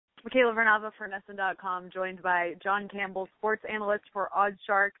Michaela Vernava for NESN.com, joined by Jon Campbell, sports analyst for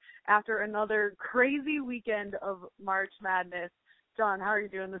OddsShark, after another crazy weekend of March Madness. Jon, how are you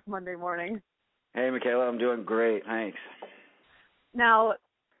doing this Monday morning? Hey, Michaela, I'm doing great. Thanks. Now,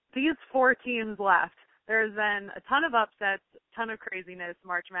 these four teams left. There's been a ton of upsets, a ton of craziness.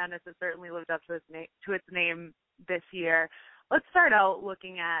 March Madness has certainly lived up to its name this year. Let's start out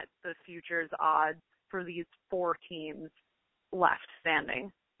looking at the futures odds for these four teams left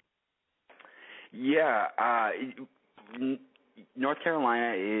standing. Yeah, North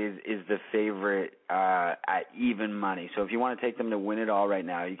Carolina is the favorite at even money. So if you want to take them to win it all right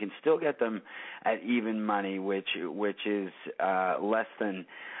now, you can still get them at even money, which is less than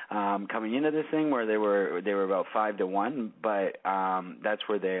coming into this thing where they were about 5-1, but that's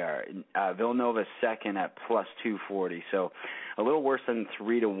where they are. Villanova second at plus 240, so a little worse than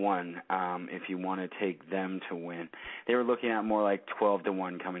 3-1 if you want to take them to win. They were looking at more like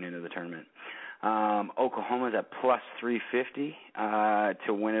 12-1 coming into the tournament. Oklahoma's at plus 350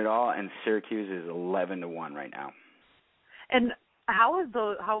 to win it all, and Syracuse is 11-1 right now. And how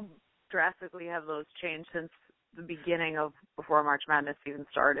drastically have those changed since the beginning of before March Madness even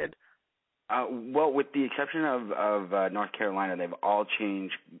started? Well, with the exception of North Carolina, they've all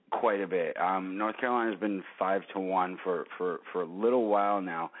changed quite a bit. North Carolina's been 5-1 for a little while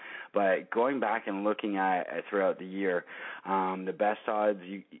now, but going back and looking at throughout the year, the best odds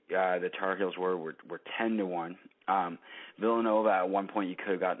the Tar Heels were 10-1. Villanova at one point you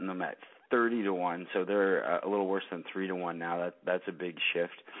could have gotten them at 30-1, so they're a little worse than 3-1 now. That's a big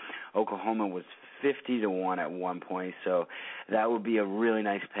shift. Oklahoma was 50-1 at one point, so that would be a really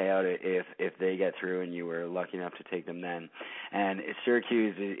nice payout if they get through and you were lucky enough to take them then. And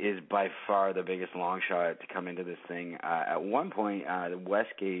Syracuse is by far the biggest long shot to come into this thing. At one point, the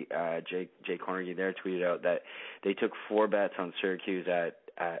Westgate, Jay Cornegie there tweeted out that they took 4 bets on Syracuse at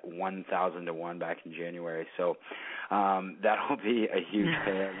 1,000-1 back in January. So that'll be a huge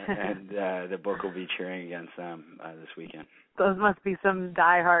payout, and the book will be cheering against them this weekend. Those must be some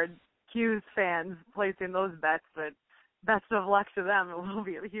diehard Hughes fans placing those bets, but best of luck to them. It will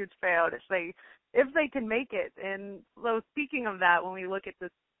be a huge payout if they can make it. And so speaking of that, when we look at the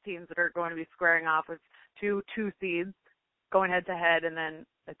teams that are going to be squaring off with two seeds going head to head, and then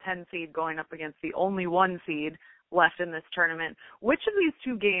a 10 seed going up against the only 1 seed left in this tournament, which of these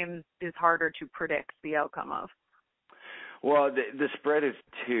two games is harder to predict the outcome of? Well, the spread is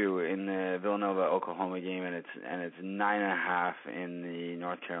 2 in the Villanova-Oklahoma game, and it's 9.5 in the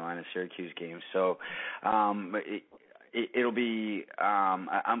North Carolina-Syracuse game. So it'll be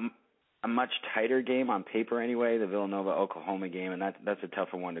a much tighter game on paper anyway, the Villanova-Oklahoma game, and that's a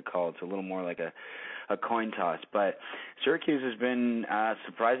tougher one to call. It's a little more like a coin toss. But Syracuse has been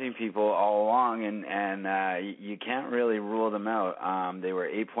surprising people all along, and you can't really rule them out. They were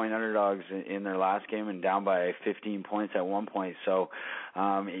 8-point underdogs in their last game and down by 15 points at one point. So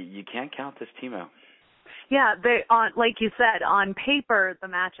you can't count this team out. Yeah, like you said, on paper, the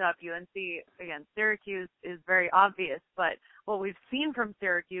matchup UNC against Syracuse is very obvious. But what we've seen from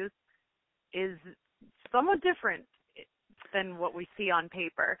Syracuse is somewhat different than what we see on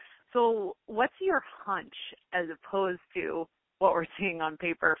paper. So what's your hunch as opposed to what we're seeing on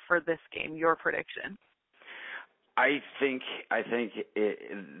paper for this game, your prediction? I think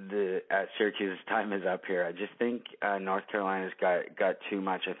Syracuse's time is up here. I just think North Carolina's got too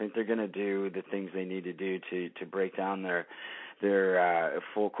much. I think they're going to do the things they need to do to break down their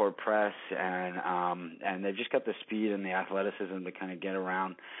full court press, and they've just got the speed and the athleticism to kind of get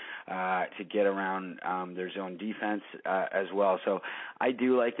around their zone defense as well. So I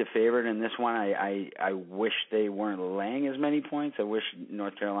do like the favorite in this one. I wish they weren't laying as many points. I wish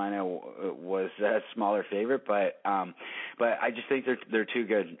North Carolina was a smaller favorite, but I just think they're too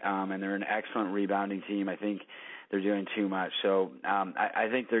good, and they're an excellent rebounding team. I think they're doing too much. So I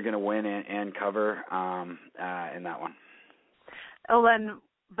think they're going to win and cover in that one. Oh, then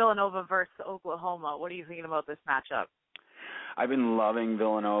Villanova versus Oklahoma. What are you thinking about this matchup? I've been loving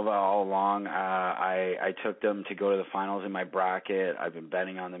Villanova all along. I took them to go to the finals in my bracket. I've been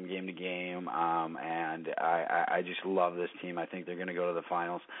betting on them game to game, and I just love this team. I think they're going to go to the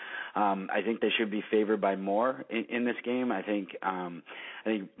finals. I think they should be favored by more in this game. I think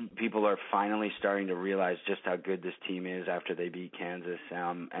people are finally starting to realize just how good this team is after they beat Kansas,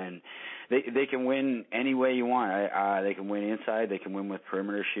 and they can win any way you want. They can win inside. They can win with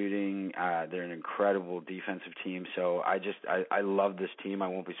perimeter shooting. They're an incredible defensive team. So I love this team. I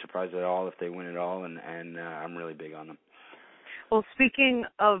won't be surprised at all if they win it all, and I'm really big on them. Well, speaking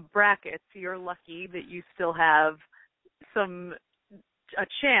of brackets, you're lucky that you still have a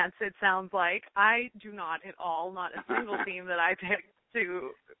chance, it sounds like. I do not at all, not a single team that I picked to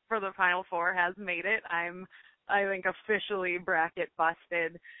for the Final Four has made it. I think, officially bracket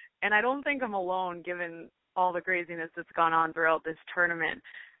busted. And I don't think I'm alone given all the craziness that's gone on throughout this tournament.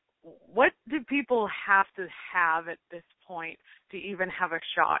 What do people have to have at this point to even have a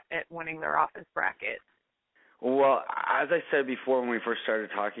shot at winning their office bracket? Well, as I said before when we first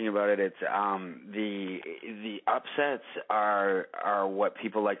started talking about it, it's the upsets are what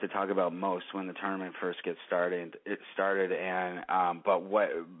people like to talk about most when the tournament first gets started. But what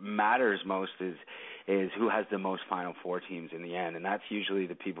matters most is who has the most Final Four teams in the end, and that's usually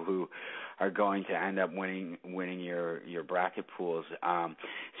the people who are going to end up winning your bracket pools.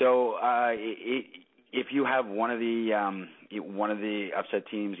 If you have one of the upset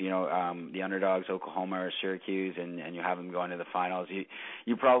teams, the underdogs, Oklahoma or Syracuse, and you have them going to the finals,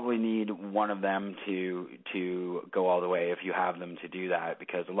 you probably need one of them to go all the way if you have them to do that,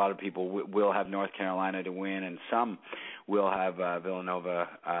 because a lot of people will have North Carolina to win, and some will have Villanova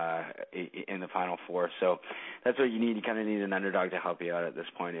in the Final Four. So that's what you need. You kind of need an underdog to help you out at this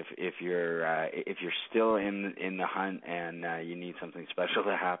point if you're still in the hunt and you need something special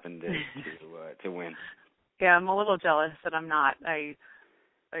to happen to win. Yeah, I'm a little jealous that I'm not. I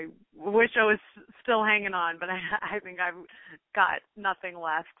wish I was still hanging on, but I think I've got nothing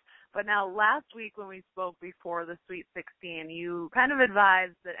left. But now, last week when we spoke before the Sweet 16, you kind of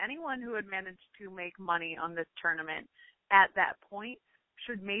advised that anyone who had managed to make money on this tournament at that point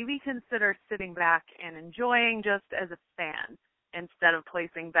should maybe consider sitting back and enjoying just as a fan instead of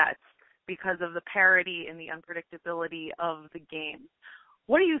placing bets because of the parity and the unpredictability of the game.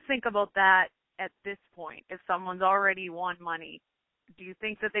 What do you think about that at this point? If someone's already won money, do you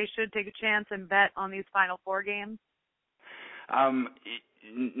think that they should take a chance and bet on these Final Four games?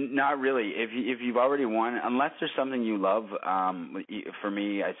 Not really. If you've already won, unless there's something you love, for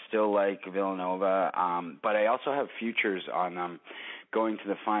me, I still like Villanova, but I also have futures on them going to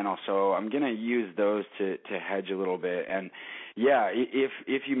the final, so I'm going to use those to hedge a little bit. And yeah,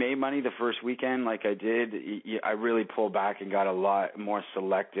 if you made money the first weekend like I did, I really pulled back and got a lot more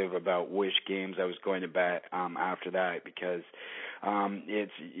selective about which games I was going to bet after that, because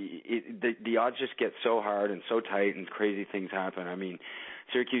the odds just get so hard and so tight and crazy things happen. I mean,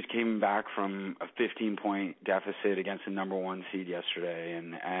 Syracuse came back from a 15-point deficit against the number one seed yesterday,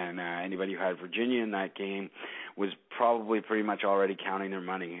 and anybody who had Virginia in that game was probably pretty much already counting their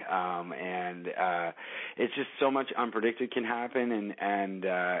money. And it's just so much unpredicted can happen. And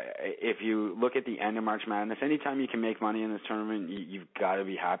if you look at the end of March Madness, anytime you can make money in this tournament, you've got to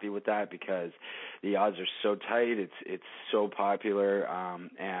be happy with that, because the odds are so tight. It's so popular,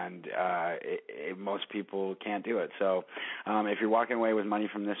 and most people can't do it. So if you're walking away with money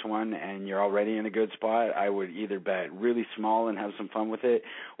from this one and you're already in a good spot, I would either bet really small and have some fun with it,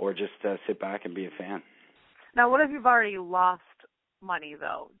 or just sit back and be a fan. Now, what if you've already lost money,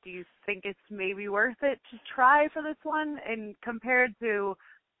 though? Do you think it's maybe worth it to try for this one? And compared to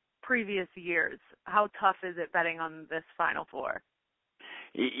previous years, how tough is it betting on this Final Four?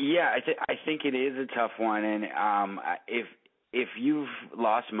 Yeah, I think it is a tough one, and if you've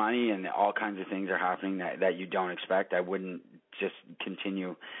lost money and all kinds of things are happening that you don't expect, I wouldn't just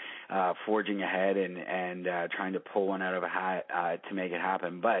continue forging ahead and trying to pull one out of a hat to make it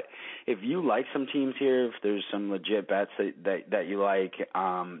happen. But if you like some teams here, if there's some legit bets that you like,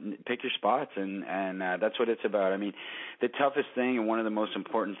 pick your spots, and that's what it's about. I mean, the toughest thing and one of the most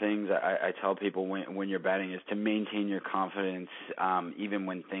important things I tell people when you're betting is to maintain your confidence even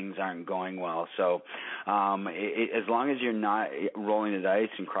when things aren't going well. So as long as you're not rolling the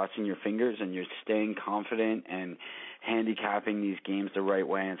dice and crossing your fingers and you're staying confident and handicapping these games the right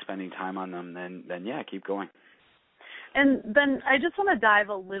way and spending time on them, then yeah, keep going. And then I just want to dive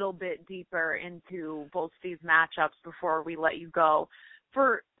a little bit deeper into both these matchups before we let you go.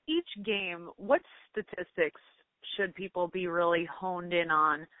 For each game, what statistics should people be really honed in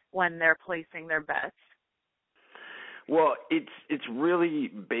on when they're placing their bets? Well, it's really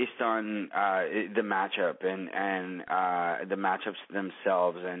based on the matchup and the matchups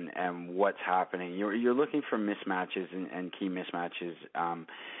themselves and what's happening. You're looking for mismatches and key mismatches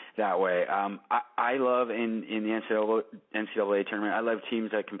that way. I love in the NCAA tournament, I love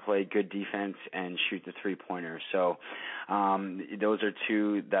teams that can play good defense and shoot the three-pointer. So those are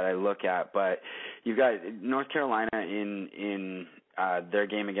two that I look at. But you've got North Carolina in their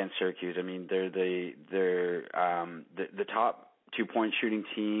game against Syracuse. I mean, they're the top 2-point shooting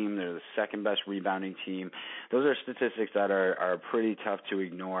team. They're the second best rebounding team. Those are statistics that are pretty tough to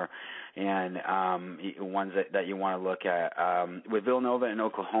ignore, and ones that you want to look at. With Villanova and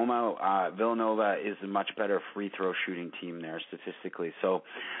Oklahoma, Villanova is a much better free throw shooting team there statistically. So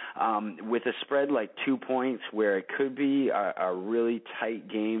with a spread like 2 points where it could be a really tight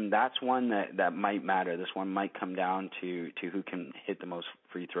game, that's one that might matter. This one might come down to who can hit the most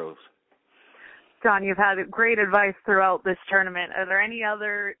free throws. Jon, you've had great advice throughout this tournament. Are there any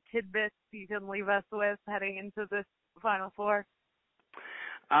other tidbits you can leave us with heading into this Final Four?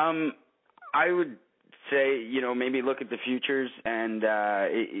 I would say, maybe look at the futures, and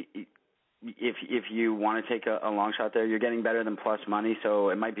if you want to take a long shot there, you're getting better than plus money, so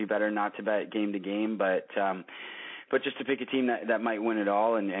it might be better not to bet game to game, but just to pick a team that might win it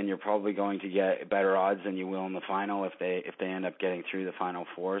all, and you're probably going to get better odds than you will in the final if they end up getting through the Final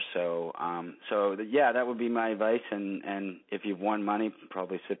Four. So that would be my advice. And if you've won money,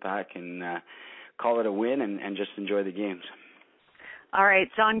 probably sit back and call it a win and just enjoy the games. All right,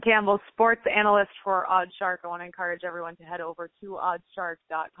 Jon Campbell, sports analyst for OddsShark. I want to encourage everyone to head over to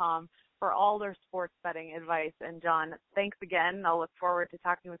OddsShark.com for all their sports betting advice. And Jon, thanks again. I'll look forward to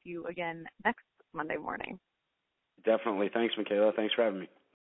talking with you again next Monday morning. Definitely. Thanks, Michaela. Thanks for having me.